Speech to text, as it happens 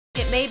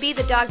may be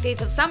the dog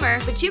days of summer,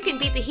 but you can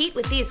beat the heat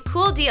with these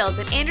cool deals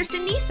at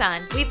Anderson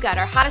Nissan. We've got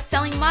our hottest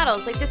selling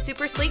models like the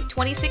super sleek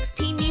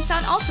 2016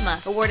 Nissan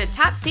Altima, awarded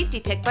top safety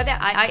pick by the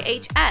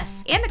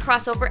IIHS, and the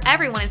crossover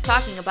everyone is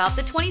talking about,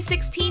 the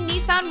 2016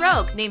 Nissan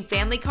Rogue, named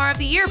Family Car of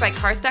the Year by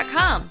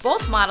Cars.com.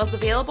 Both models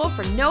available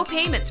for no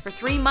payments for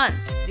 3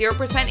 months, 0%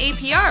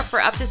 APR for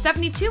up to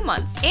 72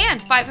 months,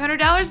 and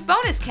 $500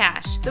 bonus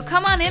cash. So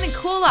come on in and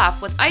cool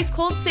off with ice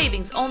cold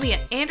savings only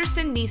at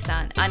Anderson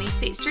Nissan on East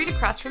State Street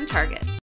across from Target.